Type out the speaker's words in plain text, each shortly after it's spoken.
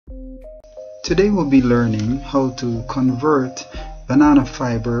Today we'll be learning how to convert banana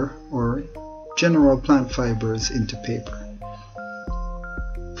fiber or general plant fibers into paper.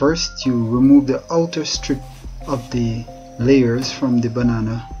 First, you remove the outer strip of the layers from the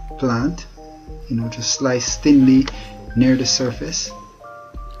banana plant, just slice thinly near the surface.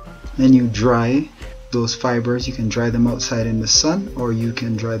 Then you dry those fibers. You can dry them outside in the sun, or you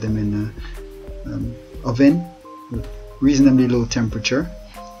can dry them in an oven with reasonably low temperature.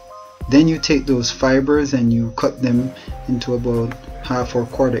 Then you take those fibers and you cut them into about 1/2 or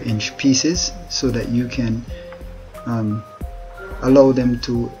 1/4 inch pieces so that you can allow them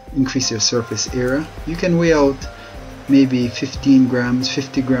to increase their surface area. You can weigh out maybe 15 grams,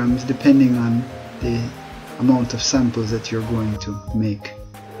 50 grams, depending on the amount of samples that you're going to make.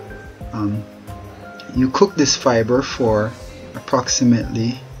 You cook this fiber for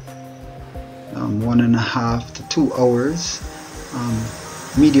approximately 1.5 to 2 hours.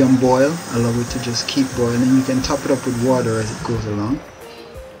 Medium boil, allow it to just keep boiling. You can top it up with water as it goes along.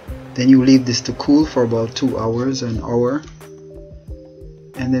 Then you leave this to cool for about 2 hours, an hour.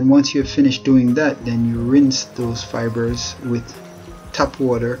 And then once you have finished doing that, then you rinse those fibers with tap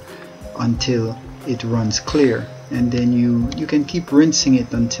water until it runs clear. And then you can keep rinsing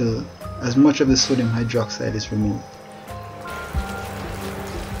it until as much of the sodium hydroxide is removed.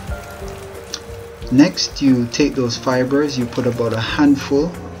 Next, you take those fibers, you put about a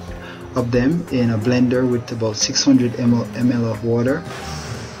handful of them in a blender with about 600 ml of water,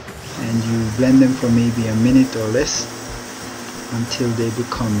 and you blend them for maybe a minute or less until they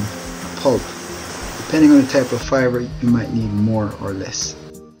become pulp. Depending on the type of fiber, you might need more or less.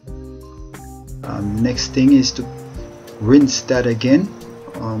 Next thing is to rinse that again,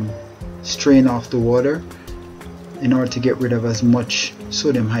 strain off the water in order to get rid of as much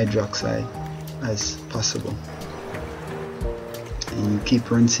sodium hydroxide as possible. And you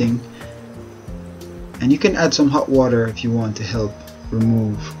keep rinsing, and you can add some hot water if you want to help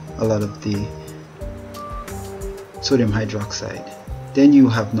remove a lot of the sodium hydroxide. Then you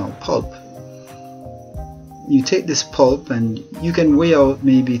have now pulp. You take this pulp and you can weigh out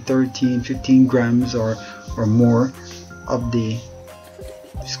maybe 13-15 grams or more of the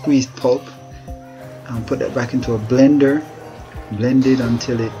squeezed pulp, and put that back into a blender, blend it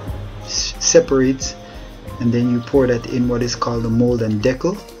until it separates, and then you pour that in what is called a mold and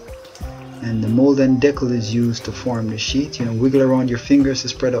decal. And the mold and decal is used to form the sheet. Wiggle around your fingers to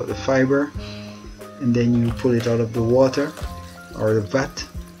spread out the fiber, and then you pull it out of the water or the vat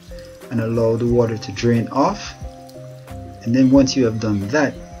and allow the water to drain off. And then once you have done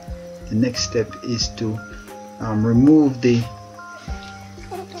that, the next step is to remove the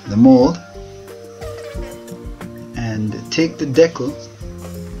mold and take the decal,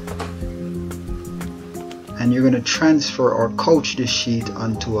 and you're going to transfer or couch the sheet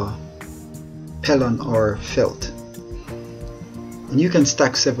onto a pellon or felt. And you can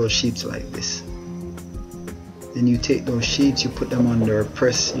stack several sheets like this. Then you take those sheets, you put them under a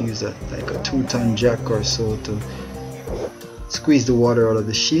press, use like a 2-ton jack or so to squeeze the water out of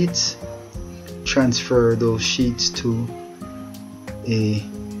the sheets. Transfer those sheets to a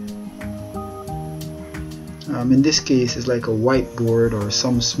in this case it's like a whiteboard or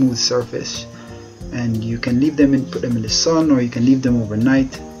some smooth surface, and you can leave them and put them in the sun, or you can leave them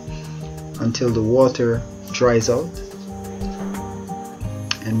overnight until the water dries out.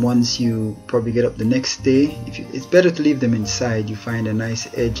 And once you probably get up the next day, it's better to leave them inside. You find a nice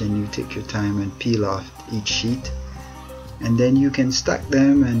edge and you take your time and peel off each sheet, and then you can stack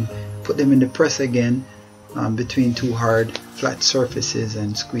them and put them in the press again between two hard flat surfaces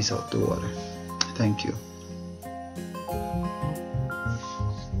and squeeze out the water. Thank you.